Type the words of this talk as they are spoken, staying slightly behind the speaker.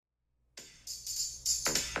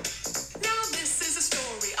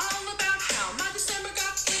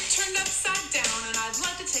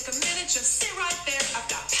stay right there. I've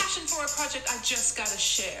got passion for a project I just gotta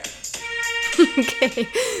share. Okay,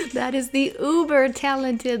 that is the uber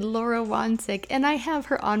talented Laura Wansek, and I have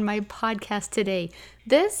her on my podcast today.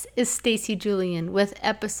 This is Stacy Julian with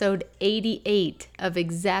episode 88 of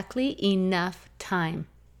Exactly Enough Time.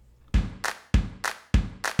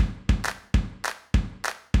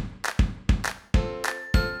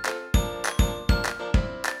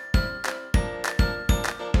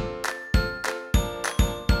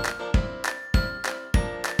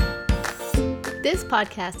 This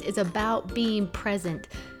podcast is about being present.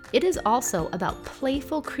 It is also about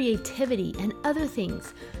playful creativity and other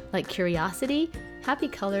things like curiosity, happy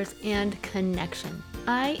colors, and connection.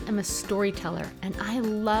 I am a storyteller and I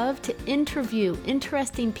love to interview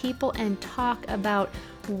interesting people and talk about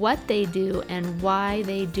what they do and why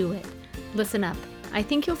they do it. Listen up. I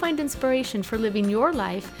think you'll find inspiration for living your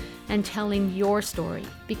life and telling your story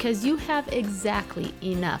because you have exactly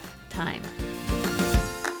enough time.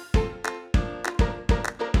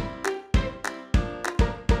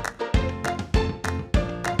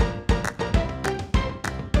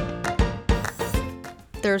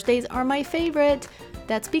 Thursdays are my favorite.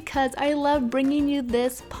 That's because I love bringing you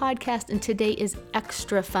this podcast, and today is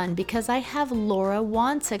extra fun because I have Laura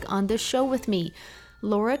Wansek on the show with me.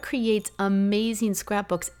 Laura creates amazing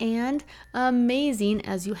scrapbooks and amazing,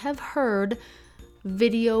 as you have heard,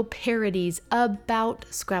 video parodies about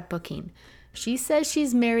scrapbooking. She says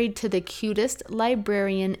she's married to the cutest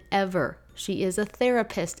librarian ever. She is a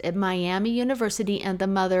therapist at Miami University and the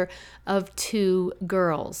mother of 2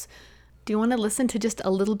 girls. Do you want to listen to just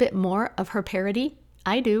a little bit more of her parody?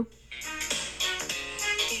 I do. In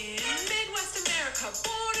Midwest America,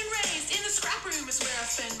 born and raised, in the scrap room is where I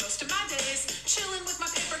spend most of my days. Chilling with my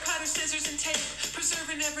paper cutter, scissors, and tape.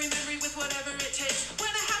 Preserving every memory with whatever it takes. When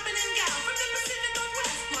I happen in gal from the Pacific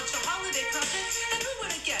Northwest, launched a holiday project, and who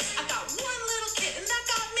would have guessed? I got one little kitten that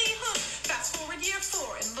got me hooked. Fast forward year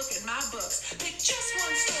 4 and look at my books. Pick just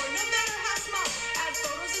one story, no matter how small. Add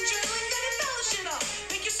photos and journaling, then embellish it all.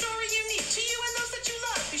 Make your story unique to you and those that you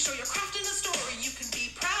love. Be sure you're crafting a story you can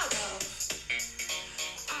be proud of.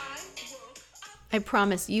 I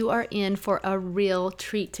promise you are in for a real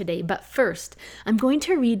treat today. But first, I'm going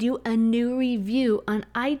to read you a new review on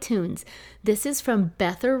iTunes. This is from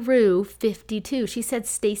Betharoo52. She said,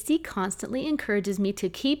 Stacy constantly encourages me to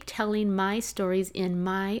keep telling my stories in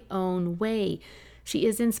my own way. She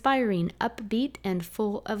is inspiring, upbeat, and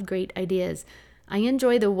full of great ideas. I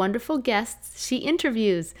enjoy the wonderful guests she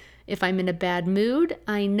interviews. If I'm in a bad mood,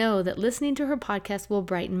 I know that listening to her podcast will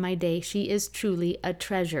brighten my day. She is truly a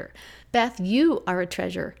treasure. Beth, you are a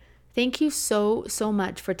treasure. Thank you so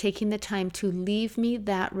much for taking the time to leave me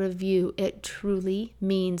that review. It truly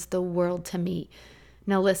means the world to me.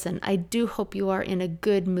 Now listen, I do hope you are in a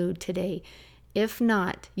good mood today. If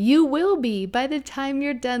not, you will be by the time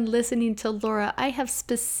you're done listening to Laura. I have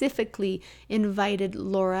specifically invited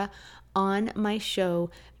Laura on my show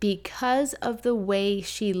because of the way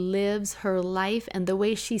she lives her life and the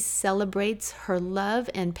way she celebrates her love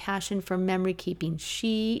and passion for memory keeping.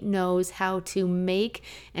 She knows how to make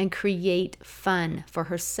and create fun for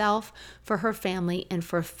herself, for her family, and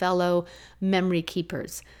for fellow memory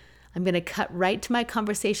keepers. I'm going to cut right to my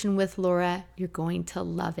conversation with Laura. You're going to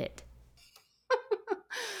love it.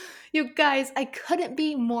 You guys, I couldn't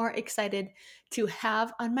be more excited to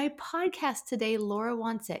have on my podcast today Laura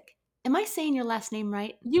Wansek. Am I saying your last name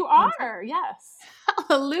right? You are, yes.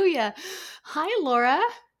 Hallelujah. Hi, Laura.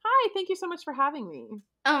 Hi, thank you so much for having me.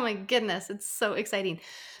 Oh my goodness, it's so exciting.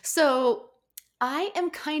 So I am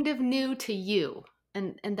kind of new to you.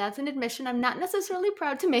 And that's an admission I'm not necessarily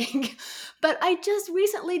proud to make, but I just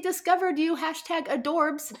recently discovered you,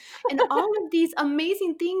 #adorbs, and all of these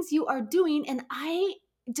amazing things you are doing. And I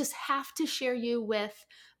just have to share you with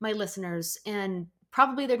my listeners. And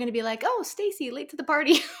probably they're going to be like, oh, Stacy, late to the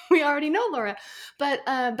party. We already know Laura. But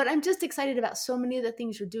I'm just excited about so many of the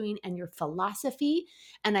things you're doing and your philosophy.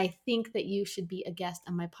 And I think that you should be a guest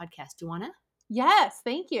on my podcast. Do you want to? Yes,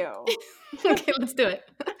 thank you. Okay, let's do it.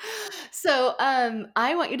 So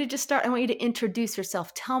I want you to just start. I want you to introduce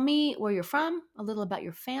yourself. Tell me where you're from, a little about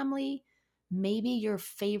your family, maybe your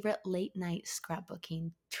favorite late night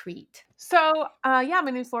scrapbooking treat. So, my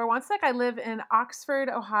name is Laura Wansek. I live in Oxford,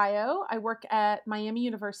 Ohio. I work at Miami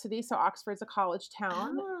University, so Oxford's a college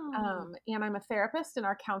town. Oh. And I'm a therapist in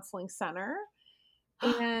our counseling center.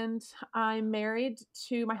 And I'm married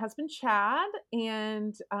to my husband, Chad,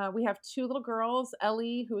 and we have 2 little girls,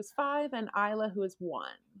 Ellie, who is 5, and Isla, who is 1.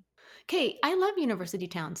 Okay, I love university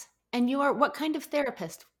towns. And you are, what kind of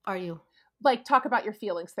therapist are you? Like, talk about your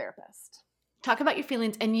feelings therapist. Talk about your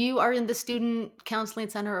feelings, and you are in the student counseling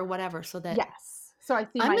center or whatever, so that... Yes. So I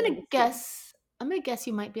see I'm my gonna industry. guess. I'm gonna guess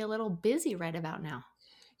you might be a little busy right about now.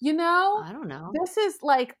 You know, I don't know. this is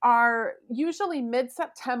like our usually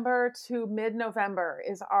mid-September to mid-November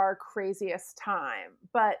is our craziest time.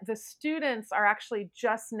 But the students are actually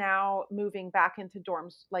just now moving back into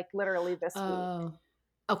dorms, like literally this week. Oh,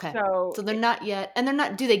 okay. So So they're not yet, and they're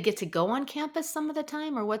not. Do they get to go on campus some of the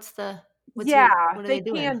time, or yeah, what are they they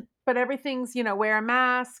doing? can, but everything's, wear a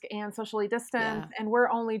mask and socially distance, Yeah, and we're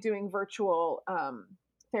only doing virtual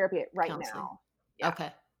therapy right counseling. now. Yeah. Okay.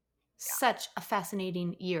 Such a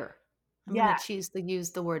fascinating year. I'm gonna Yeah. choose to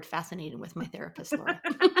use the word fascinating with my therapist, Laura.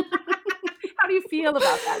 How do you feel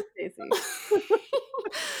about that, Stacey?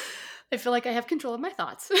 I feel like I have control of my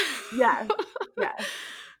thoughts. Yes. Yes.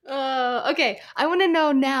 Okay, I want to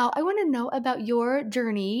know now. I want to know about your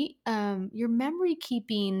journey, your memory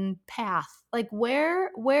keeping path. Like, where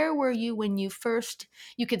were you when you first?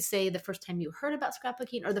 You could say the first time you heard about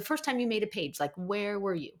scrapbooking, or the first time you made a page. Like, where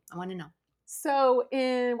were you? I want to know. So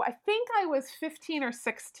I think I was 15 or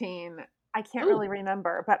 16. I can't really Oh,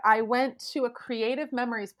 remember, but I went to a creative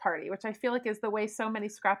memories party, which I feel like is the way so many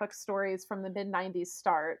scrapbook stories from the mid 90s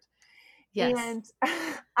start. yes. And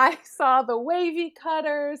I saw the wavy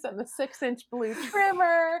cutters and the 6-inch blue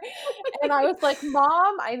trimmer. And I was like,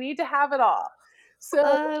 Mom, I need to have it all. So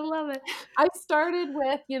I love it. I started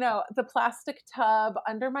with, the plastic tub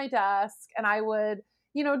under my desk, and I would,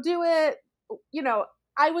 do it, you know,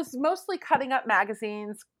 I was mostly cutting up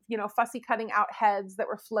magazines, fussy cutting out heads that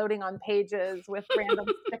were floating on pages with random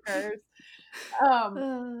stickers. Um,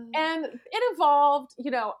 Uh, and it evolved,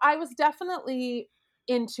 I was definitely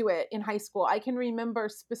into it in high school. I can remember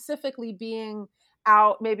specifically being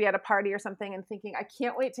out maybe at a party or something and thinking, I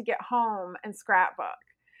can't wait to get home and scrapbook.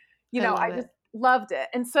 I love I just it. loved it.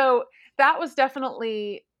 And so that was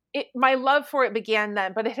definitely it. My love for it began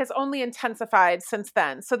then, but it has only intensified since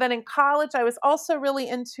then. So then in college, I was also really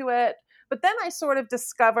into it. But then I sort of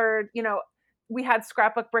discovered, we had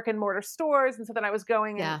scrapbook brick and mortar stores. And so then I was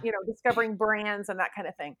going and, Yeah. discovering brands and that kind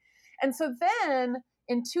of thing. And so then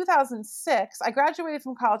in 2006, I graduated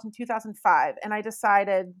from college in 2005, and I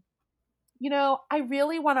decided, I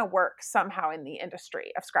really want to work somehow in the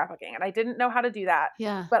industry of scrapbooking. And I didn't know how to do that.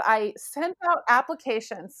 Yeah. But I sent out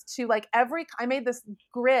applications to like I made this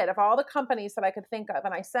grid of all the companies that I could think of.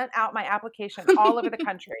 And I sent out my application all over the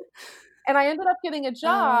country. And I ended up getting a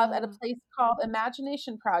job at a uh, place called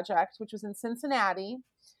Imagination Project, which was in Cincinnati.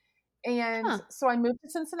 And huh. so I moved to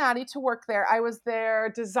Cincinnati to work there. I was their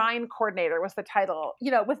design coordinator was the title.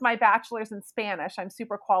 With my bachelor's in Spanish, I'm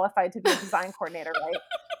super qualified to be a design coordinator, right?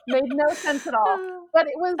 Made no sense at all. But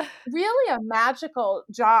it was really a magical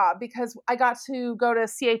job because I got to go to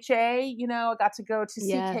CHA, I got to go to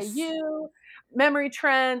Yes. CKU, Memory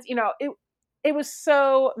Trends, it was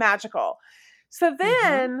so magical. So Uh-huh.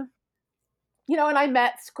 then, and I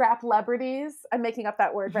met scrap celebrities. I'm making up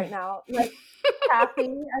that word right now. Like I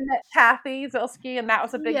met Kathy Zilski, and that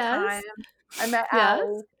was a big time. Yes. I met Yes.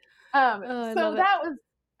 Allie. Oh, I So love it. that was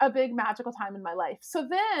a big magical time in my life. So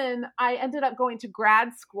then I ended up going to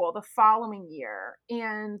grad school the following year.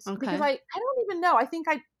 And because Okay. I don't even know, I think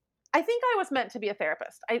I was meant to be a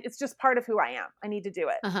therapist. It's just part of who I am. I need to do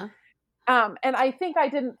it. Uh-huh. And I think I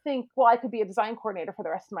didn't think, well, I could be a design coordinator for the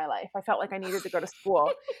rest of my life. I felt like I needed to go to school,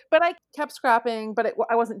 but I kept scrapping, but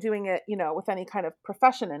I wasn't doing it, with any kind of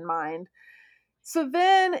profession in mind. So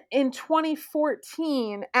then in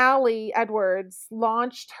 2014, Allie Edwards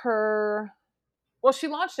launched she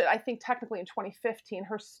launched it, I think technically in 2015,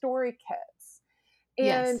 her story kits. And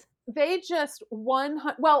Yes. they just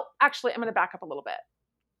well, actually, I'm going to back up a little bit.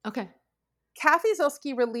 Okay. Kathy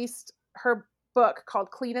Zilski released her book called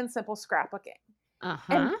Clean and Simple Scrapbooking. And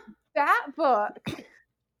Uh-huh. that book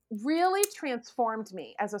really transformed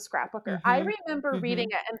me as a scrapbooker. I Mm-hmm. remember reading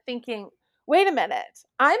Mm-hmm. it and thinking, wait a minute,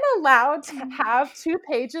 I'm allowed to have two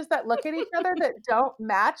pages that look at each other that don't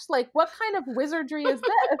match? Like, what kind of wizardry is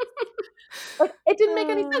this? Like, it didn't make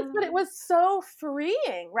any sense, but it was so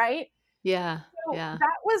freeing, right? Yeah. So Yeah.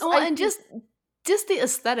 that was, Well, I and think, just the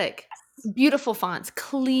aesthetic. Beautiful fonts,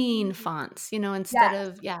 clean fonts, instead yes.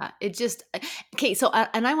 of, yeah, it just, okay. So,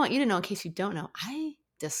 and I want you to know, in case you don't know, I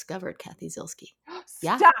discovered Kathy Zilski.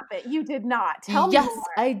 Yeah. Stop it. You did not. Tell me Yes, more.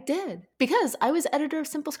 I did. Because I was editor of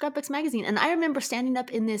Simple Scrapbooks magazine. And I remember standing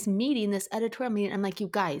up in this meeting, this editorial meeting. I'm like, you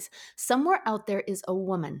guys, somewhere out there is a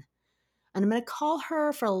woman. And I'm going to call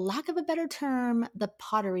her, for lack of a better term, the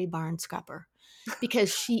Pottery Barn Scrapper.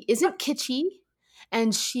 Because she isn't kitschy.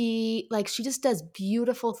 And she just does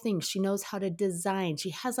beautiful things. She knows how to design.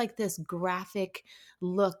 She has like this graphic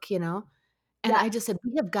look. And Yes. I just said,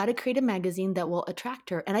 we have got to create a magazine that will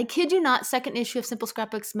attract her. And I kid you not, second issue of Simple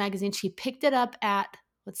Scrapbooks magazine, she picked it up at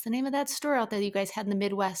what's the name of that store out there that you guys had in the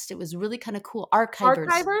Midwest? It was really kind of cool. Archivers.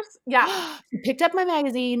 Archivers? Yeah. She picked up my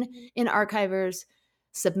magazine in Archivers,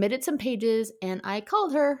 submitted some pages, and I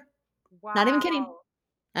called her. Not even kidding. Wow.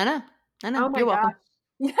 I know. Oh my You're welcome.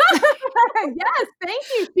 gosh. Yes, thank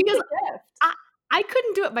you. Because Such a gift. I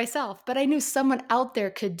couldn't do it myself, but I knew someone out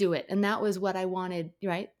there could do it. And that was what I wanted,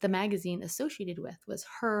 right? The magazine associated with was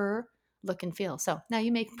her look and feel. So now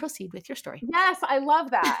you may proceed with your story. Yes, I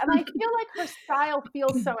love that. And I feel like her style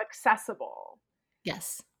feels so accessible.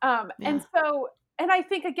 Yes. And I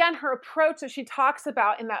think again, her approach that she talks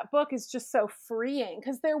about in that book is just so freeing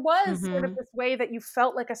because there was sort of this way that you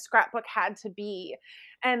felt like a scrapbook had to be.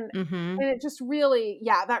 And it just really,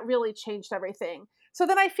 that really changed everything. So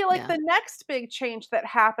then I feel like the next big change that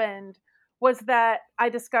happened was that I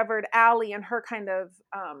discovered Allie and her kind of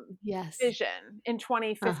vision in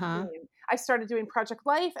 2015. I started doing Project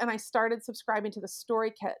Life and I started subscribing to the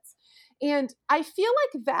story kits. And I feel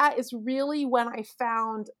like that is really when I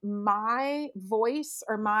found my voice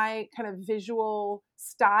or my kind of visual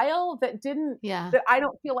style that that I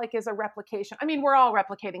don't feel like is a replication. I mean, we're all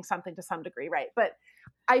replicating something to some degree, right? But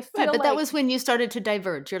I feel but like that was when you started to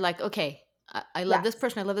diverge. You're like, okay, I love this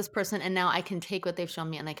person. I love this person. And now I can take what they've shown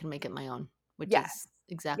me and I can make it my own, which is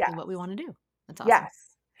exactly what we want to do. That's awesome. Yes.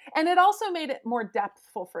 And it also made it more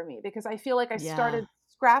depthful for me because I feel like I started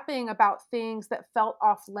scrapping about things that felt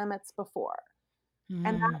off limits before.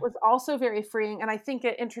 And that was also very freeing. And I think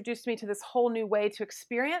it introduced me to this whole new way to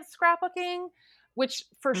experience scrapbooking, which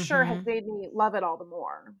for sure has made me love it all the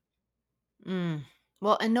more.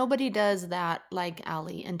 Well, and nobody does that like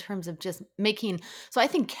Allie in terms of just making. So I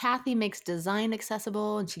think Kathy makes design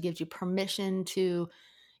accessible and she gives you permission to,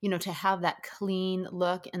 to have that clean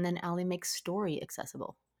look. And then Allie makes story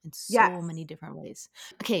accessible in so many different ways.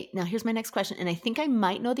 Okay, now here's my next question. And I think I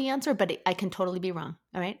might know the answer, but I can totally be wrong.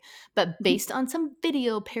 All right. But based on some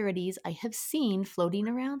video parodies I have seen floating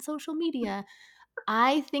around social media,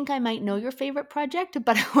 I think I might know your favorite project,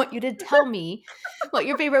 but I want you to tell me what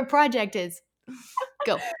your favorite project is.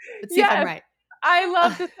 Go. Let's see if I'm right. I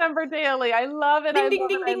love December Daily. I love it. Ding, ding,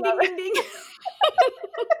 ding, ding, ding, ding.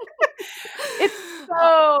 It's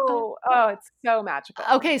so magical.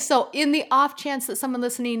 Okay, so in the off chance that someone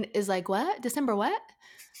listening is like, what? December what?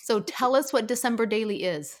 So tell us what December Daily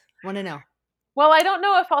is. Want to know. Well, I don't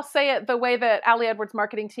know if I'll say it the way that Allie Edwards'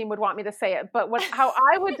 marketing team would want me to say it, but how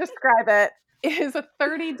I would describe it is a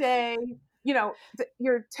 30-day,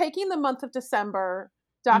 you're taking the month of December,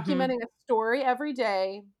 documenting a story every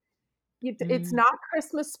day. It's not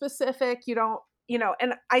Christmas specific. You don't,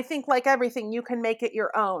 and I think like everything, you can make it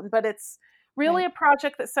your own, but it's really a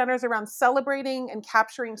project that centers around celebrating and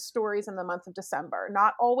capturing stories in the month of December.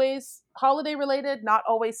 Not always holiday related, not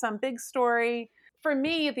always some big story. For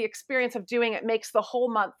me, the experience of doing it makes the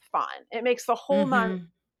whole month fun. It makes the whole month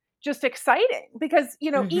just exciting because,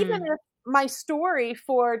 even if my story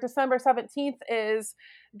for December 17th is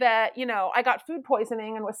that, I got food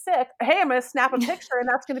poisoning and was sick. Hey, I'm going to snap a picture and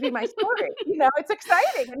that's going to be my story. It's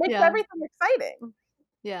exciting. It makes everything exciting.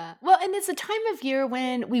 Yeah. Well, and it's a time of year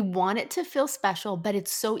when we want it to feel special, but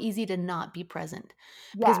it's so easy to not be present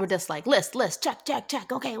because we're just like list,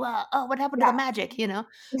 check. Okay. Well, what happened to the magic,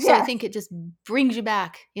 So I think it just brings you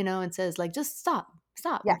back, and says like, just stop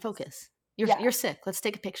and focus. You're sick. Let's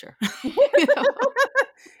take a picture.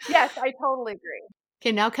 Yes, I totally agree.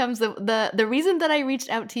 Okay, now comes the reason that I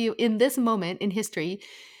reached out to you in this moment in history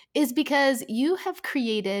is because you have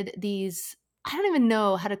created these, I don't even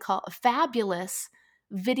know how to call it, fabulous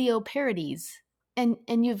video parodies. And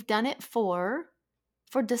you've done it for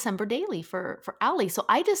December Daily, for Allie. So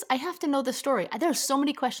I have to know the story. There's so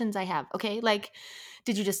many questions I have. Okay. Like,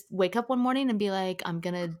 did you just wake up one morning and be like, I'm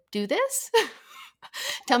going to do this?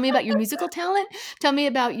 Tell me about your musical talent. Tell me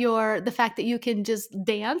about the fact that you can just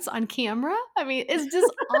dance on camera. I mean, it's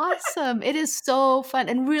just awesome. It is so fun.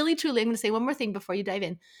 And really, truly, I'm going to say one more thing before you dive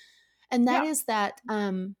in. And that is that,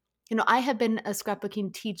 I have been a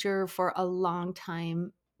scrapbooking teacher for a long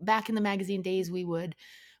time. Back in the magazine days, we would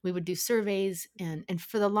do surveys. And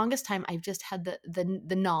for the longest time, I've just had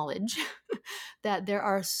the knowledge that there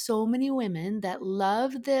are so many women that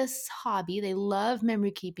love this hobby. They love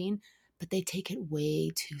memory keeping, but they take it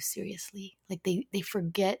way too seriously. Like they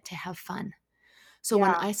forget to have fun. So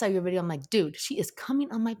when I saw your video, I'm like, dude, she is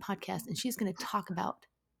coming on my podcast and she's going to talk about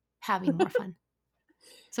having more fun.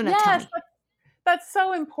 So now tell me. That's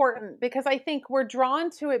so important because I think we're drawn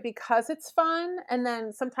to it because it's fun. And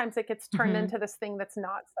then sometimes it gets turned into this thing that's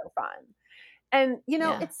not so fun. And,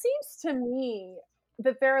 it seems to me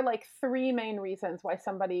that there are like three main reasons why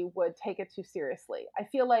somebody would take it too seriously. I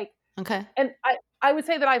feel like, Okay. and I would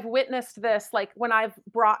say that I've witnessed this, like when I've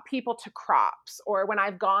brought people to crops or when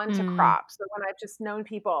I've gone to Mm. crops or when I've just known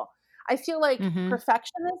people. I feel like Mm-hmm.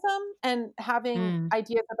 perfectionism and having Mm.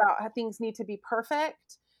 ideas about how things need to be perfect,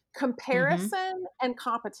 Mm-hmm. comparison and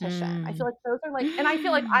competition. I feel Mm. like those are like, and I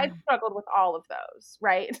feel like I've struggled with all of those,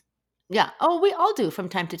 right? Yeah. Oh, we all do from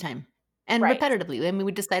time to time. And Right. repetitively. I mean,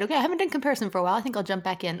 we decide, okay, I haven't done comparison for a while. I think I'll jump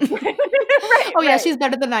back in. Right, Oh, yeah, right. she's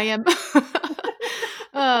better than I am.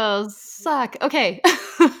 Oh, suck. Okay.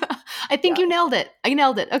 I think Yeah. you nailed it. I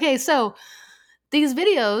nailed it. Okay, so these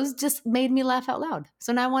videos just made me laugh out loud.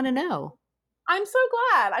 So now I want to know. I'm so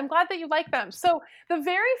glad. I'm glad that you like them. So the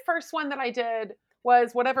very first one that I did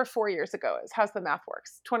was whatever 4 years ago is. How's the math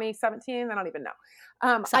works? 2017? I don't even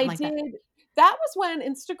know. Something like that. That was when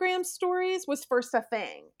Instagram stories was first a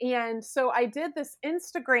thing. And so I did this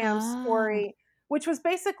Instagram Ah, story, which was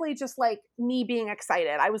basically just like me being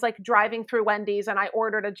excited. I was like driving through Wendy's and I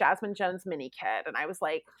ordered a Jasmine Jones mini kit. And I was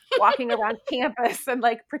like walking around campus and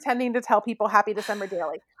like pretending to tell people Happy December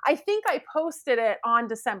Daily. I think I posted it on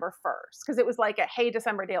December 1st because it was like a Hey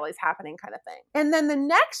December Daily's happening kind of thing. And then the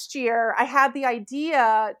next year I had the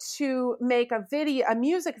idea to make a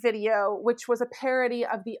music video, which was a parody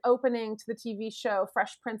of the opening to the TV show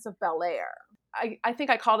Fresh Prince of Bel-Air. I think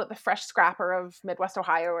I called it the Fresh Scrapper of Midwest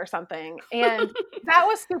Ohio or something. And that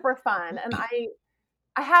was super fun. And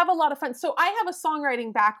I have a lot of fun. So I have a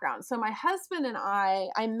songwriting background. So my husband and I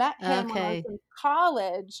met him when I was okay. in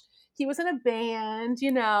college. He was in a band,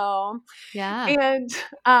 Yeah. and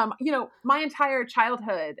my entire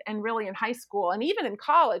childhood and really in high school and even in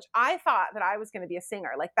college, I thought that I was going to be a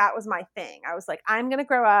singer. Like that was my thing. I was like, I'm going to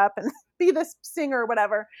grow up and be this singer or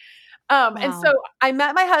whatever. And so Wow. I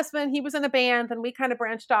met my husband. He was in a band and we kind of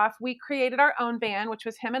branched off. We created our own band, which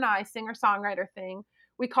was him and I, singer-songwriter thing.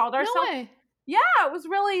 We called No ourselves way. Yeah, it was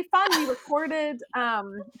really fun. We recorded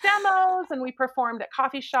demos and we performed at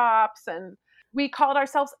coffee shops and we called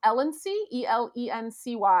ourselves Elency,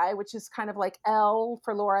 Elency, which is kind of like L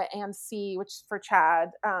for Laura and C, which is for Chad.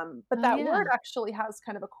 But Oh, that word yeah. actually has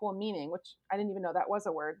kind of a cool meaning, which I didn't even know that was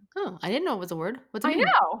a word. Oh, I didn't know it was a word. What's it I mean?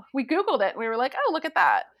 know. We Googled it and we were like, oh, look at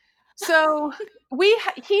that. So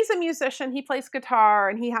he's a musician. He plays guitar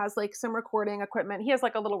and he has like some recording equipment. He has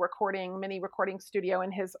like a little mini recording studio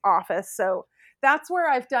in his office. So that's where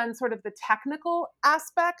I've done sort of the technical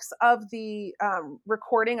aspects of the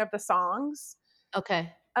recording of the songs.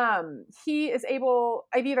 Okay. I've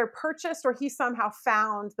either purchased or he somehow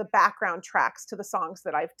found the background tracks to the songs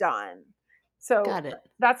that I've done. So Got it.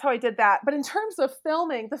 that's how I did that. But in terms of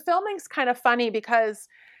filming, the filming's kind of funny because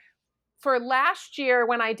for last year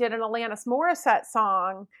when I did an Alanis Morissette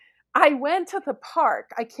song, I went to the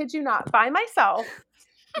park, I kid you not, by myself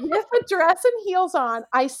with a dress and heels on.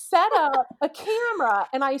 I set up a camera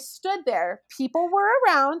and I stood there. People were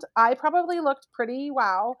around. I probably looked pretty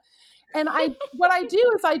wow. And what I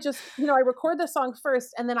do is I just, I record the song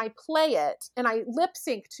first and then I play it and I lip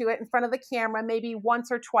sync to it in front of the camera, maybe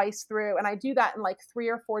once or twice through. And I do that in like 3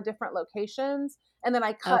 or 4 different locations. And then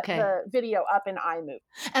I cut Okay. the video up in iMovie.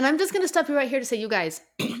 And I'm just going to stop you right here to say, you guys,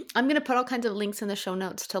 I'm going to put all kinds of links in the show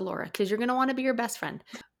notes to Laura because you're going to want to be your best friend.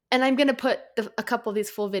 And I'm going to put a couple of these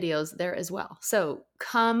full videos there as well. So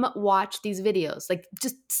come watch these videos. Like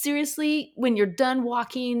just seriously, when you're done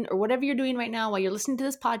walking or whatever you're doing right now while you're listening to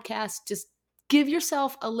this podcast, just give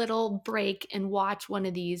yourself a little break and watch one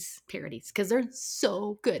of these parodies because they're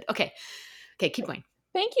so good. Okay, keep going.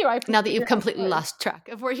 Thank you. Now that you've completely lost track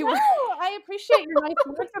of where you were. I appreciate your nice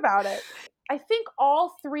words about it. I think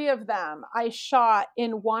all 3 of them I shot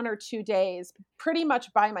in 1 or 2 days, pretty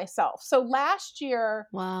much by myself. So last year,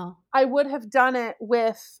 Wow, I would have done it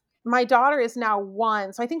with my daughter is now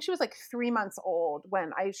 1. So I think she was like 3 months old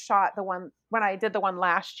when I did the one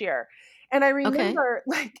last year. And I remember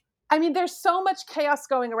there's so much chaos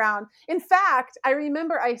going around. In fact, I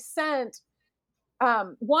remember I sent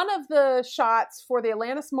one of the shots for the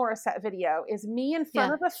Alanis Morissette video is me in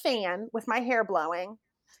front of a fan with my hair blowing.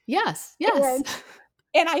 Yes. And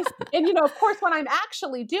of course, when I'm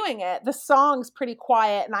actually doing it, the song's pretty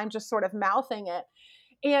quiet and I'm just sort of mouthing it.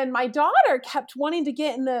 And my daughter kept wanting to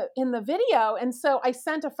get in the video. And so I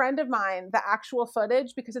sent a friend of mine the actual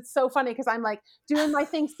footage because it's so funny because I'm like doing my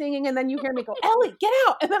thing singing and then you hear me go, Ellie, get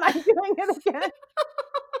out. And then I'm doing it again.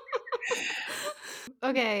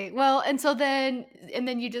 Okay. Well, and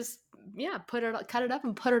then you just cut it up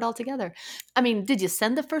and put it all together. I mean, did you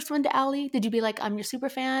send the first one to Allie? Did you be like, I'm your super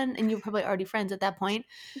fan? And you were probably already friends at that point.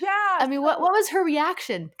 Yeah. I mean, what was her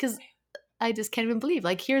reaction? Because I just can't even believe,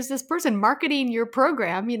 like, here's this person marketing your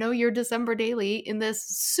program, your December Daily in this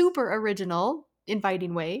super original,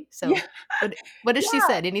 inviting way. Yeah. So what has she Yeah.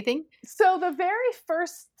 said? Anything? So the very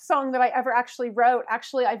first song that I ever actually wrote,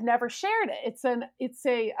 actually, I've never shared it. It's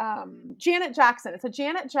a Janet Jackson. It's a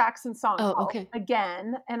Janet Jackson song Oh, called okay.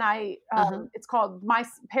 Again, and Uh-huh. it's called my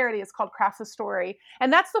parody is called Crafts a Story,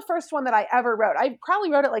 and that's the first one that I ever wrote. I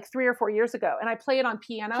probably wrote it like 3 or 4 years ago, and I play it on Huh.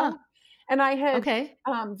 piano, and I had Okay.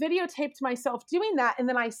 videotaped myself doing that, and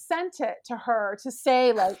then I sent it to her to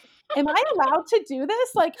say like, am I allowed to do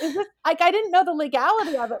this? Like, is this like, I didn't know the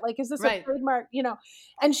legality of it. Like, is this a Right. trademark?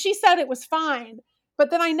 And she said it was fine. But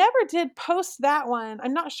then I never did post that one.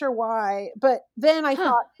 I'm not sure why. But then I Huh.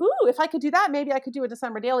 thought, ooh, if I could do that, maybe I could do a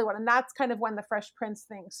December Daily one. And that's kind of when the Fresh Prince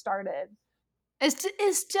thing started.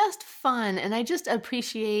 It's just fun, and I just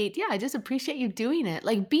appreciate you doing it.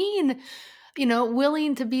 Like being,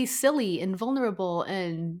 willing to be silly and vulnerable,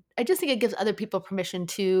 and I just think it gives other people permission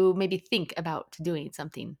to maybe think about doing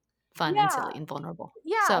something fun and Yeah. silly and vulnerable.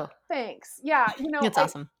 Yeah. So, Thanks. Yeah. it's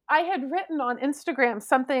awesome. I had written on Instagram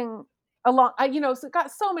something along, so got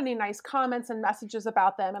so many nice comments and messages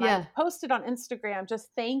about them. And I Yeah. posted on Instagram, just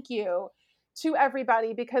thank you to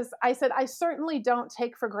everybody, because I said, I certainly don't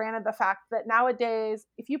take for granted the fact that nowadays,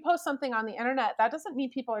 if you post something on the internet, that doesn't mean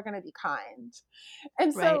people are going to be kind.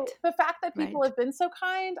 And so Right. the fact that people Right. have been so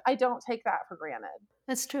kind, I don't take that for granted.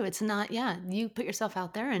 That's true. It's not, yeah, you put yourself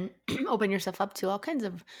out there and open yourself up to all kinds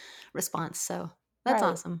of response. So, that's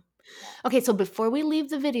Right. awesome. Yeah. Okay, so before we leave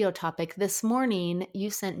the video topic, this morning you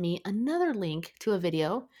sent me another link to a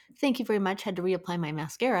video. Thank you very much. Had to reapply my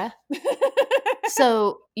mascara.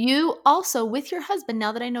 So, you also, with your husband,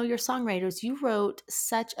 now that I know you're songwriters, you wrote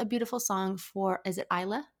such a beautiful song for, is it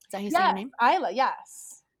Isla? Is that how you say your Yes, name? Isla,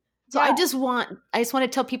 yes. So Yeah. I just want to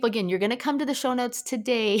tell people again, you're going to come to the show notes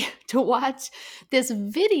today to watch this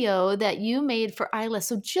video that you made for Isla.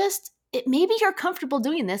 So maybe you're comfortable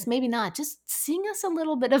doing this, maybe not. Just sing us a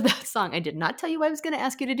little bit of that song. I did not tell you I was going to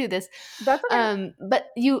ask you to do this. That's okay. But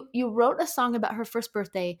you wrote a song about her first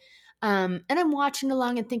birthday. And I'm watching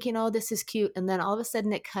along and thinking, oh, this is cute. And then all of a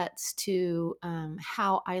sudden it cuts to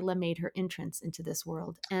how Isla made her entrance into this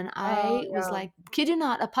world. And Oh, I was yeah. like, kid you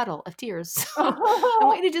not, a puddle of tears. So I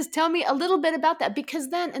want you to just tell me a little bit about that, because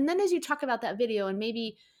then as you talk about that video and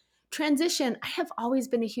maybe transition, I have always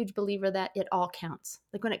been a huge believer that it all counts.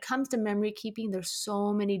 Like when it comes to memory keeping, there's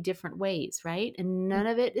so many different ways, right? And none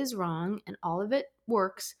of it is wrong and all of it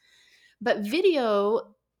works. But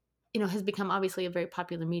video, has become obviously a very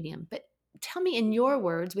popular medium. But tell me in your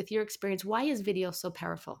words, with your experience, why is video so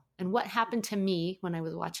powerful? And what happened to me when I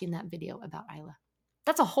was watching that video about Isla?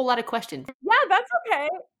 That's a whole lot of questions. Yeah, that's okay.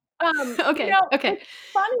 Okay. Okay. It's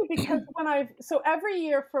funny because so every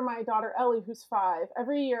year for my daughter Ellie, who's 5,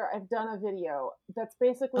 every year I've done a video that's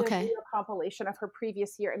basically a Okay. video compilation of her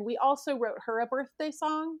previous year. And we also wrote her a birthday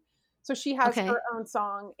song. So she has her Okay. own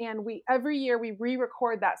song, and every year we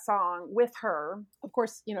re-record that song with her. Of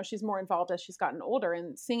course, she's more involved as she's gotten older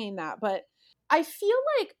in singing that, but I feel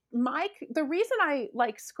like the reason I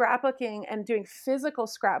like scrapbooking and doing physical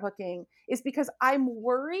scrapbooking is because I'm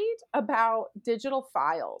worried about digital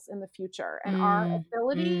files in the future and our Mm,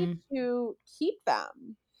 ability mm, to keep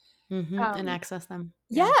them. and Um, access them.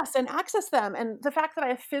 Yeah. yes, and access them. And the fact that I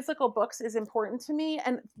have physical books is important to me.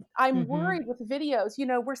 And I'm Mhm. worried with videos,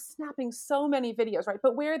 we're snapping so many videos, right?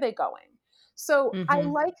 But where are they going? So I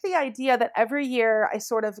Mhm. like the idea that every year I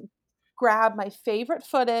sort of grab my favorite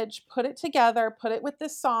footage, put it together, put it with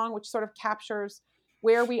this song, which sort of captures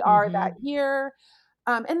where we are that Mhm. year.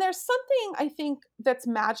 And there's something I think that's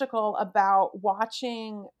magical about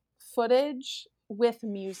watching footage with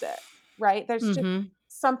music, right? There's just Mhm.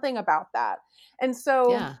 something about that. And so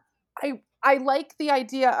Yeah. I like the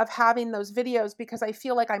idea of having those videos because I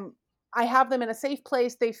feel like I have them in a safe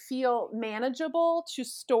place. They feel manageable to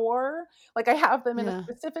store. Like I have them in a Yeah.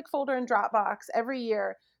 specific folder in Dropbox every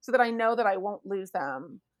year so that I know that I won't lose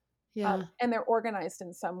them. Yeah. And they're organized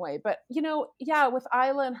in some way. But yeah, with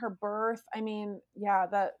Isla and her birth, I mean, yeah,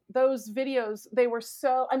 those videos,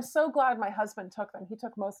 I'm so glad my husband took them. He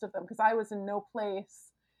took most of them because I was in no place.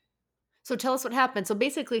 So tell us what happened. So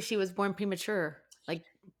basically she was born premature, like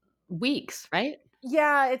weeks, right?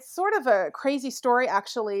 Yeah, it's sort of a crazy story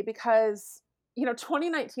actually because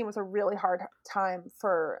 2019 was a really hard time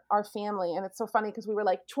for our family, and it's so funny because we were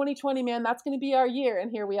like 2020, man, that's going to be our year,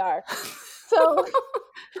 and here we are. So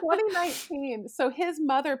 2019. So his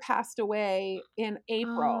mother passed away in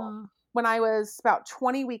April Oh. when I was about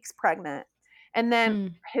 20 weeks pregnant. And then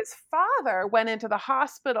Mm. his father went into the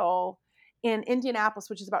hospital in Indianapolis,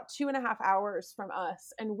 which is about 2.5 hours from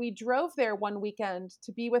us. And we drove there one weekend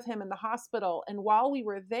to be with him in the hospital. And while we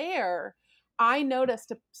were there, I noticed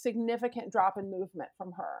a significant drop in movement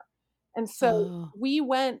from her. And so Oh, we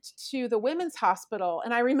went to the women's hospital,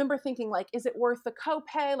 and I remember thinking, like, is it worth the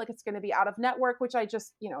copay? Like, it's going to be out of network, which I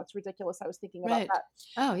just, it's ridiculous. I was thinking about right. that.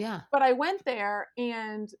 Oh, yeah. But I went there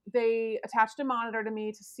and they attached a monitor to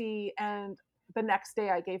me to see. And the next day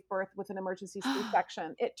I gave birth with an emergency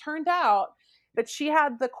C-section. It turned out that she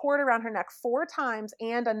had the cord around her neck 4 times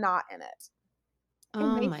and a knot in it.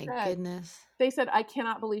 And Oh my goodness. they said, I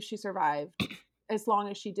cannot believe she survived as long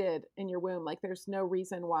as she did in your womb. Like, there's no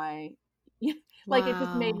reason why, like, it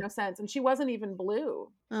just made Wow. no sense. And she wasn't even blue.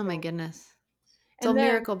 Oh my So, goodness. So and then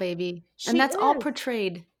miracle baby. And she that's all is.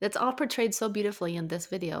 portrayed. That's all portrayed so beautifully in this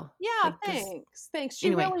video. Yeah, Like this. thanks. She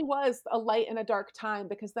Anyway. really was a light in a dark time,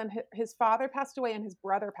 because then his father passed away and his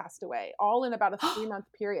brother passed away, all in about a 3-month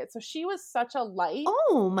period. So she was such a light.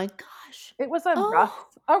 Oh my gosh. It was a Oh,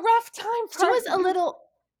 rough time for she her. was a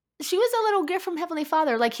little gift from Heavenly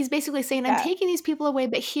Father. Like he's basically saying, I'm Yes, taking these people away,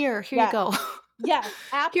 but here you yes, go. yes,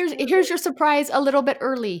 Here's absolutely. your surprise a little bit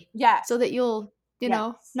early Yes, so that you'll,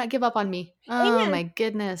 yes. not give up on me. Oh And my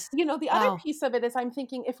goodness. the other Wow. piece of it is, I'm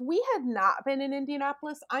thinking, if we had not been in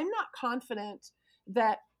Indianapolis, I'm not confident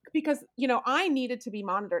that, because, I needed to be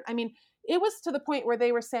monitored. I mean, it was to the point where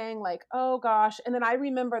they were saying, like, oh gosh. And then I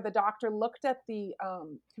remember the doctor looked at the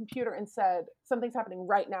computer and said, something's happening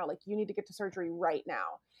right now. Like, you need to get to surgery right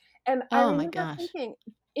now. And I Oh my remember gosh. thinking,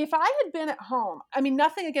 if I had been at home, I mean,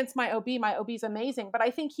 nothing against my OB's amazing, but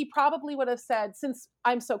I think he probably would have said, since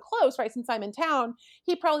I'm so close, right, since I'm in town,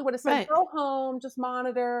 he probably would have said, Right. go home, just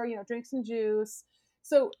monitor, drink some juice.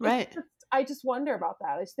 So Right. I just wonder about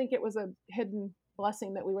that. I just think it was a hidden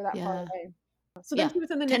blessing that we were that far Yeah. away. So then Yeah. she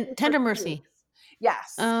was in the NICU for Tender 2 mercy. weeks.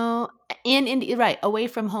 Yes. Oh, right, away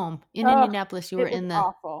from home. In Oh, Indianapolis, you were it was in the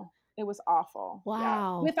awful. It was awful. Yeah.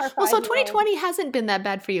 wow. With our Well, so 5-year-old. 2020 hasn't been that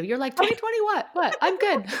bad for you. You're like, 2020 what? What? I'm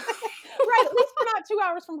good. Right. At least we're not 2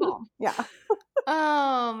 hours from home. Yeah.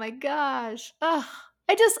 Oh my gosh. Oh,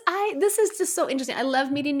 this is just so interesting. I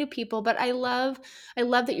love meeting new people, but I love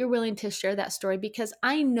that you're willing to share that story, because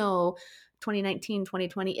I know 2019,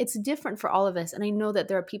 2020, it's different for all of us. And I know that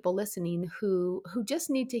there are people listening who just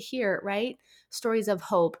need to hear, right? Stories of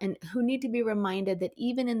hope, and who need to be reminded that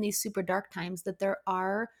even in these super dark times, that there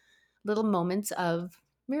are little moments of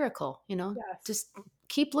miracle, Yes. just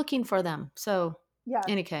keep looking for them. So, Yes.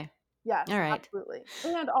 okay. Yes. All right. Absolutely.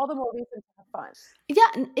 And all the more reason to have fun. Yeah,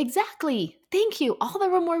 exactly. Thank you. All the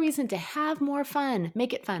more reason to have more fun.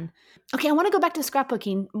 Make it fun. Okay, I want to go back to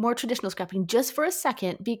scrapbooking, more traditional scrapbooking, just for a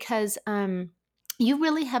second, because you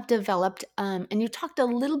really have developed, and you talked a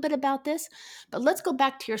little bit about this, but let's go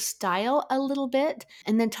back to your style a little bit,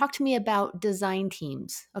 and then talk to me about design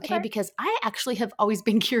teams, okay? Okay. Because I actually have always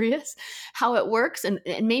been curious how it works, and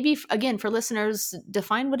maybe, again, for listeners,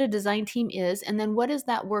 define what a design team is, and then what does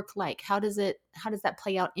that work like? How does that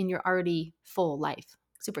play out in your already full life?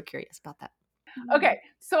 Super curious about that. Okay.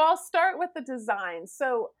 So I'll start with the design.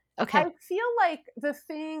 So Okay. I feel like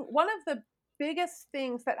one of the biggest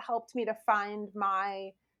things that helped me to find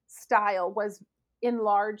my style was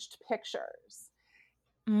enlarged pictures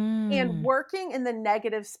and working in the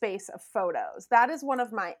negative space of photos. That is one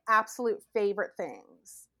of my absolute favorite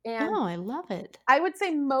things. And Oh, I love it. I would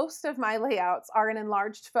say most of my layouts are an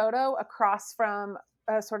enlarged photo across from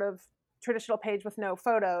a sort of traditional page with no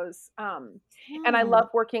photos. And I love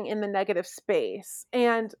working in the negative space.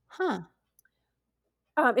 And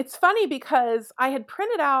it's funny because I had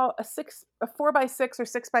printed out a 4x6 or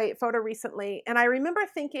 6x8 photo recently. And I remember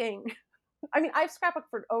thinking, I mean, I've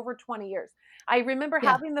scrapbooked for over 20 years. I remember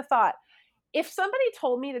having the thought, if somebody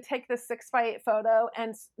told me to take this 6x8 photo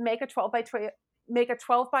and make a 12x12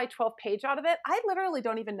 page out of it, I literally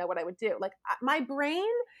don't even know what I would do. Like, my brain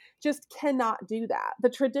just cannot do that. The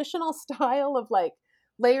traditional style of like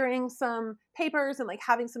layering some papers and like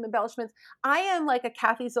having some embellishments. I am like a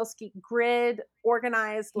Kathy Zilski grid,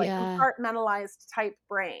 organized, like compartmentalized type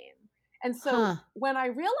brain. And so when I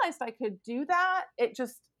realized I could do that,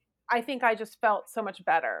 I think I just felt so much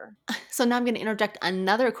better. So now I'm going to interject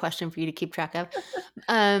another question for you to keep track of.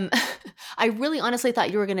 I really honestly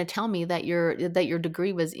thought you were going to tell me that your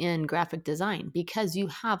degree was in graphic design, because you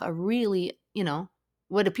have a really,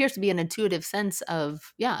 what appears to be an intuitive sense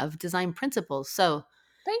of design principles. So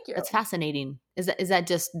thank you. That's fascinating. Is that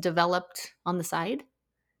just developed on the side?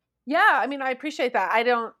 Yeah, I mean, I appreciate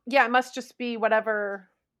that. It must just be whatever.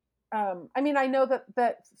 I mean, I know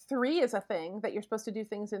that 3 is a thing, that you're supposed to do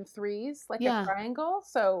things in 3s, like a triangle.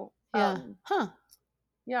 So, yeah.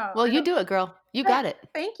 Yeah. Well, you do it, girl. You got it.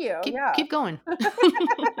 Thank you. Keep going.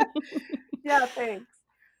 Yeah, thanks.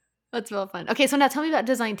 That's well fun. Okay, so now tell me about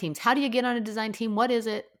design teams. How do you get on a design team? What is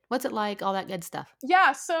it? What's it like? All that good stuff.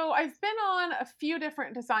 Yeah, so I've been on a few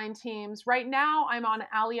different design teams. Right now, I'm on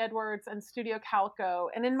Ali Edwards and Studio Calico.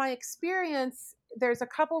 And in my experience, there's a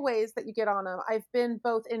couple ways that you get on them. I've been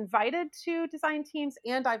both invited to design teams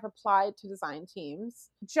and I've applied to design teams.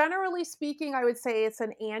 Generally speaking, I would say it's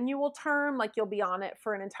an annual term, like you'll be on it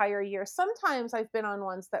for an entire year. Sometimes I've been on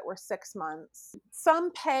ones that were 6 months.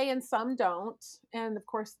 Some pay and some don't. And of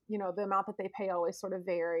course, the amount that they pay always sort of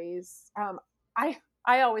varies.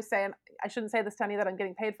 I always say, and I shouldn't say this to any that I'm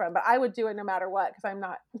getting paid from, but I would do it no matter what because I'm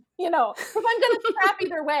not, because I'm going to scrap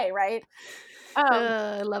either way, right?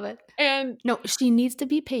 I love it. And no, she needs to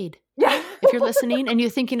be paid. Yeah. If you're listening and you're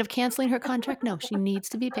thinking of canceling her contract, no, she needs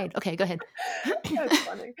to be paid. Okay, go ahead. That's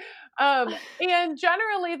funny. And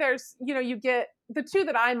generally there's, you get the two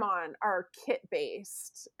that I'm on are kit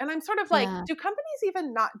based. And I'm sort of like, do companies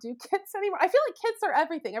even not do kits anymore? I feel like kits are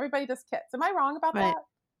everything. Everybody does kits. Am I wrong about that?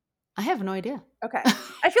 I have no idea. Okay.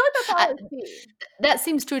 I feel like that's all I see. That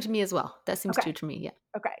seems true to me as well. That seems true to me. Yeah.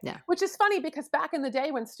 Okay. Yeah. Which is funny because back in the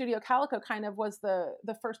day when Studio Calico kind of was the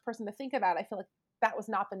first person to think of that, I feel like that was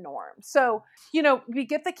not the norm. So, we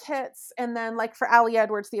get the kits and then like for Ali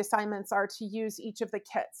Edwards, the assignments are to use each of the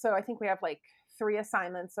kits. So I think we have like 3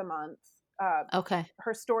 assignments a month. Okay.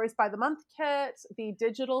 Her Stories by the Month kit, the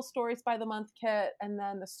digital Stories by the Month kit, and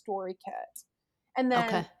then the story kit. And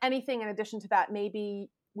then anything in addition to that, maybe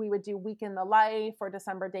we would do Week in the Life or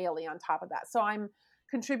December Daily on top of that. So I'm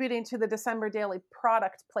contributing to the December Daily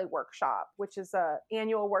Product Play Workshop, which is an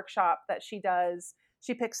annual workshop that she does.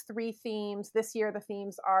 She picks 3 themes. This year, the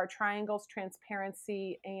themes are triangles,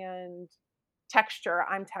 transparency, and texture.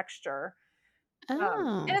 I'm texture.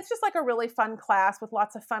 And it's just like a really fun class with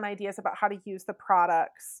lots of fun ideas about how to use the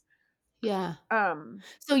products. Yeah.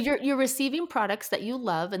 So you're receiving products that you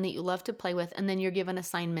love and that you love to play with, and then you're given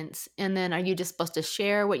assignments. And then are you just supposed to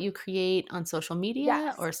share what you create on social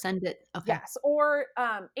media or send it? Okay. Yes. Or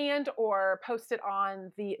or post it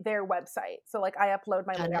on their website. So like I upload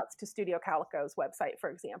my layouts to Studio Calico's website,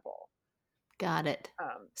 for example. Got it.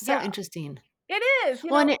 So interesting. It is.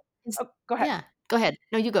 Well, go ahead. Yeah. Go ahead.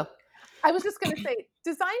 No, you go. I was just going to say,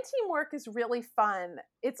 design team work is really fun.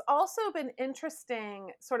 It's also been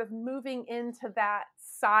interesting sort of moving into that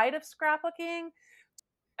side of scrapbooking.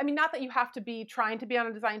 I mean, not that you have to be trying to be on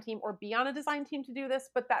a design team or be on a design team to do this,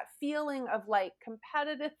 but that feeling of like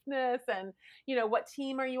competitiveness and, what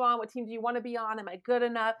team are you on? What team do you want to be on? Am I good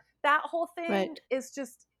enough? That whole thing is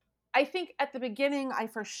just, I think at the beginning, I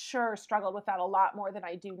for sure struggled with that a lot more than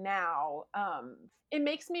I do now. It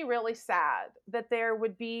makes me really sad that there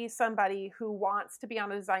would be somebody who wants to be on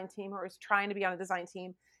a design team or is trying to be on a design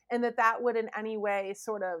team, and that would in any way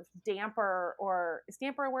sort of dampen a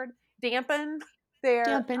word? Dampen their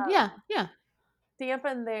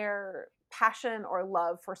dampen their passion or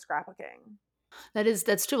love for scrapbooking.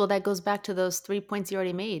 That's true. Well, that goes back to those 3 points you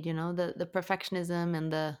already made, the perfectionism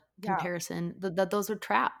and the comparison. Those are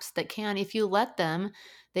traps that can, if you let them,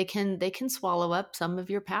 they can swallow up some of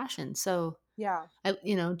your passion. So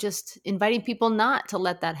just inviting people not to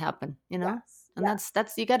let that happen, and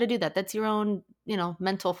that's you got to do that. That's your own,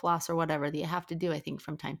 mental floss or whatever that you have to do, I think,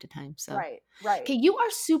 from time to time. So right. Okay, you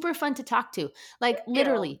are super fun to talk to, like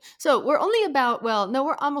literally. So we're only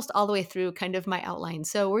we're almost all the way through kind of my outline.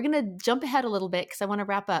 So we're gonna jump ahead a little bit because I want to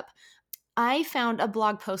wrap up. I found a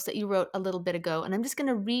blog post that you wrote a little bit ago, and I'm just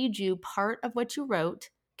gonna read you part of what you wrote.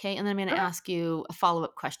 Okay, and then I'm gonna ask you a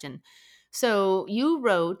follow-up question. So you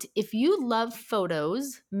wrote, if you love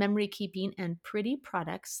photos, memory keeping, and pretty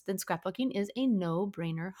products, then scrapbooking is a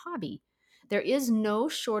no-brainer hobby. There is no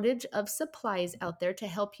shortage of supplies out there to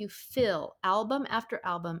help you fill album after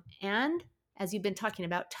album. And as you've been talking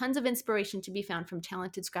about, tons of inspiration to be found from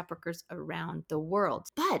talented scrapbookers around the world.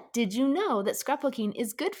 But did you know that scrapbooking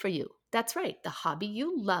is good for you? That's right. The hobby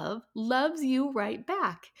you love loves you right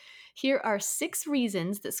back. Here are 6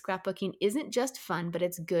 reasons that scrapbooking isn't just fun, but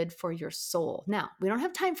it's good for your soul. Now, we don't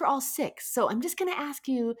have time for all 6, so I'm just going to ask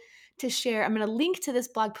you to share. I'm going to link to this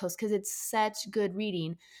blog post because it's such good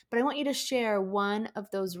reading, but I want you to share one of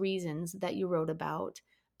those reasons that you wrote about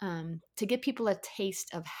to give people a taste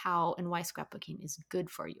of how and why scrapbooking is good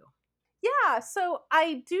for you. Yeah, so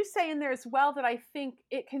I do say in there as well that I think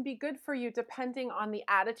it can be good for you depending on the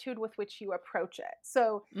attitude with which you approach it.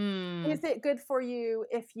 So is it good for you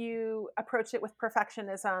if you approach it with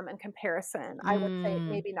perfectionism and comparison? I would say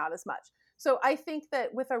maybe not as much. So I think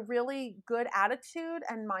that with a really good attitude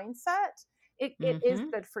and mindset, it is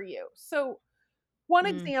good for you. So one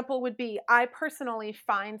example would be, I personally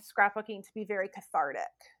find scrapbooking to be very cathartic.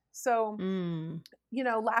 So,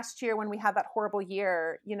 last year when we had that horrible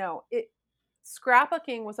year,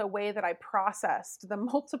 scrapbooking was a way that I processed the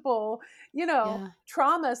multiple, Yeah.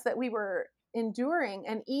 traumas that we were enduring.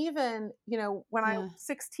 And even, when I Yeah. was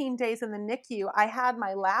 16 days in the NICU, I had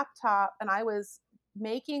my laptop and I was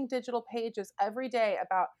making digital pages every day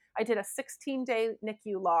I did a 16-day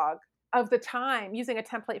NICU log of the time using a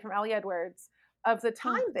template from Ellie Edwards of the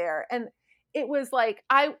time Huh. there. And it was like,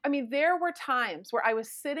 I mean, there were times where I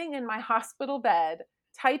was sitting in my hospital bed,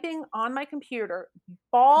 typing on my computer,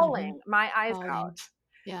 bawling my eyes out. Falling.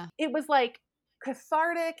 Yeah. It was like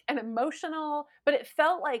cathartic and emotional, but it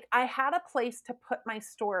felt like I had a place to put my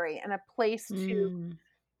story and a place to Mm.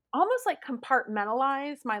 almost like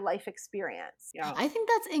compartmentalize my life experience. I think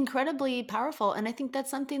that's incredibly powerful. And I think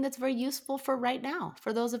that's something that's very useful for right now,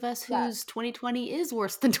 for those of us Yes. whose 2020 is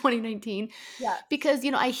worse than 2019. Yes. Because,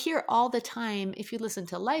 I hear all the time, if you listen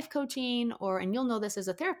to life coaching and you'll know this as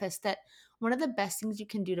a therapist, that one of the best things you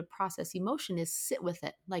can do to process emotion is sit with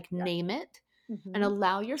it, like Yes. name it and Mhm.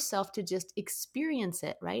 allow yourself to just experience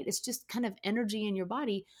it, right? It's just kind of energy in your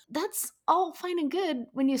body. That's all fine and good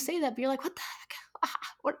when you say that, but you're like, what the heck?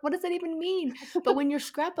 What does that even mean? But when you're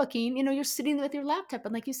scrapbooking, you're sitting with your laptop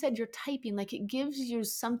and like you said, you're typing, like it gives you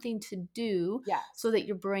something to do Yes. so that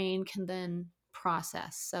your brain can then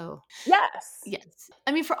process. So Yes. yes.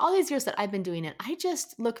 I mean, for all these years that I've been doing it, I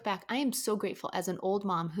just look back. I am so grateful as an old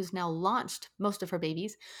mom who's now launched most of her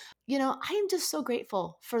babies. I am just so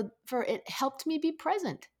grateful for it helped me be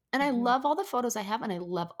present. And I Mhm. love all the photos I have and I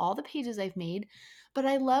love all the pages I've made, but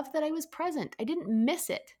I love that I was present. I didn't miss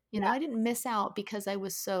it. I didn't miss out because I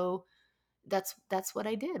was so that's what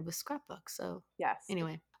I did with scrapbook. So Yes.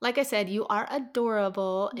 anyway, like I said, you are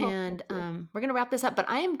adorable, Oh, and thank you. we're gonna wrap this up. But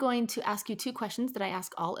I am going to ask you two questions that I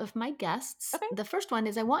ask all of my guests. Okay. The first one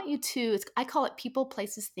is I want you to I call it people,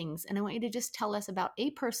 places, things, and I want you to just tell us about a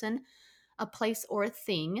person, a place, or a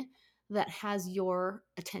thing that has your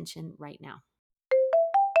attention right now.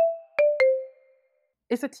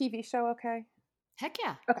 Is a TV show okay? Heck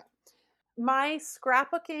yeah. Okay. My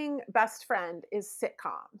scrapbooking best friend is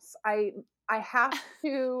sitcoms. I have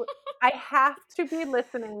to be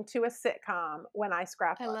listening to a sitcom when I I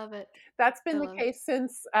scrapbook. love it. That's been I the love it. case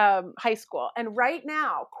since high school. And right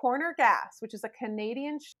now, Corner Gas, which is a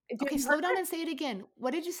Canadian Okay, slow down and say it again.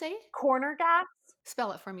 What did you say? Corner Gas.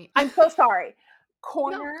 Spell it for me. I'm so sorry. No.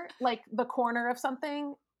 Corner, like the corner of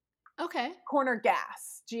something. Okay. Corner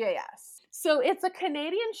Gas, GAS. So it's a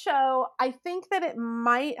Canadian show. I think that it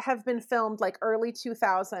might have been filmed like early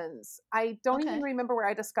 2000s. I don't even Okay. remember where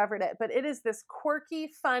I discovered it, but it is this quirky,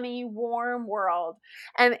 funny, warm world.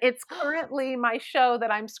 And it's currently my show that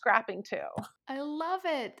I'm scrapping to. I love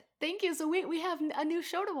it. Thank you. So we have a new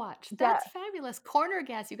show to watch. Yeah. That's fabulous. Corner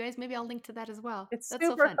Gas, you guys. Maybe I'll link to that as well. It's That's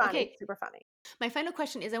so super fun. funny. Okay. Super funny. My final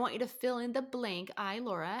question is I want you to fill in the blank. I,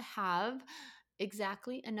 Laura, have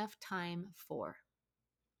exactly enough time for.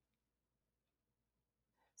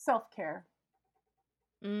 Self-care.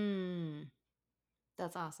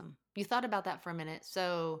 That's awesome. You thought about that for a minute.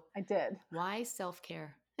 So I did. why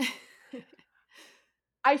self-care?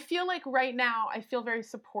 I feel like right now I feel very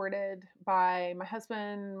supported by my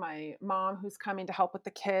husband, my mom who's coming to help with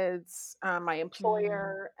the kids, my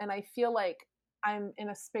employer, and I feel like I'm in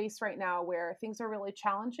a space right now where things are really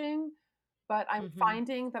challenging, but I'm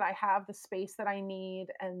finding that I have the space that I need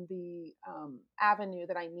and the avenue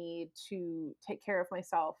that I need to take care of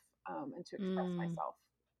myself and to express myself.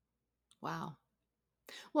 Wow.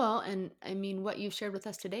 Well, and I mean, what you've shared with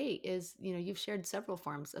us today is, you've shared several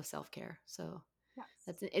forms of self-care. So Yes.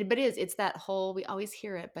 that's it. But it's that whole, we always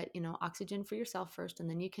hear it, but oxygen for yourself first, and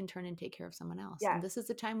then you can turn and take care of someone else. Yes. And this is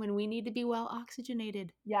the time when we need to be well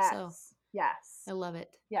oxygenated. Yes. So Yes. I love it.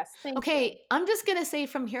 Yes. Thank you. Okay. I'm just going to say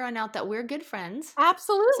from here on out that we're good friends.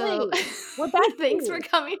 Absolutely. So We're back. thanks for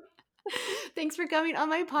coming. Thanks for coming on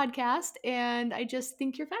my podcast. And I just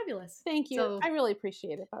think you're fabulous. Thank you. So, I really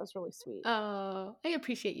appreciate it. That was really sweet. I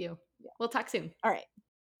appreciate you. Yeah. We'll talk soon. All right.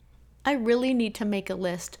 I really need to make a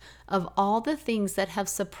list of all the things that have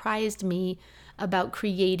surprised me about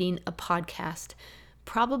creating a podcast.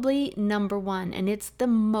 Probably number one, and it's the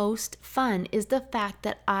most fun, is the fact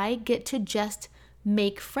that I get to just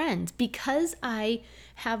make friends because I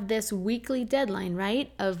have this weekly deadline,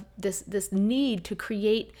 right? Of this need to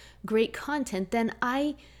create great content. Then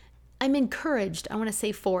I'm encouraged, I want to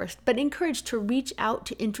say forced, but encouraged to reach out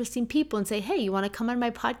to interesting people and say, hey, you want to come on my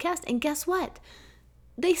podcast? And guess what?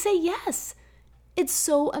 They say yes. It's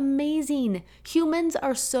so amazing. Humans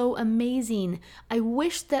are so amazing. I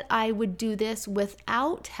wish that I would do this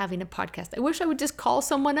without having a podcast. I wish I would just call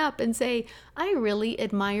someone up and say, I really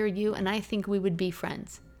admire you and I think we would be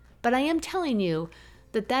friends. But I am telling you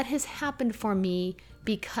that has happened for me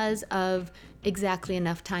because of exactly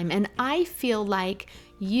enough time. And I feel like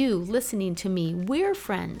you listening to me, we're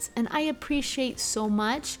friends, and I appreciate so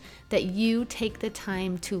much that you take the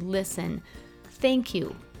time to listen. Thank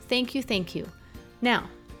you. Thank you. Thank you. Now,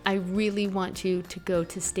 I really want you to go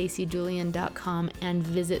to stacyjulian.com and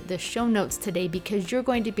visit the show notes today, because you're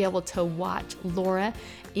going to be able to watch Laura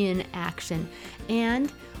in action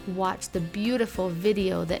and watch the beautiful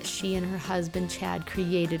video that she and her husband Chad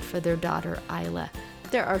created for their daughter Isla.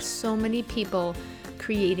 There are so many people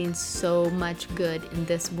creating so much good in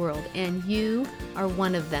this world, and you are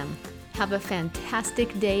one of them. Have a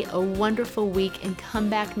fantastic day, a wonderful week, and come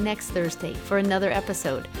back next Thursday for another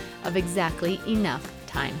episode of Exactly Enough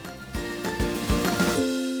Time.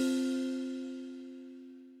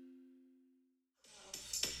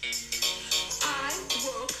 I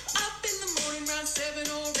woke up in the morning around 7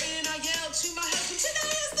 or 8 and I yelled to my husband,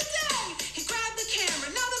 today is the day! He grabbed the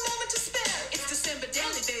camera, not a moment to spare. It's December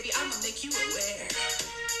daily, baby, I'ma make you aware.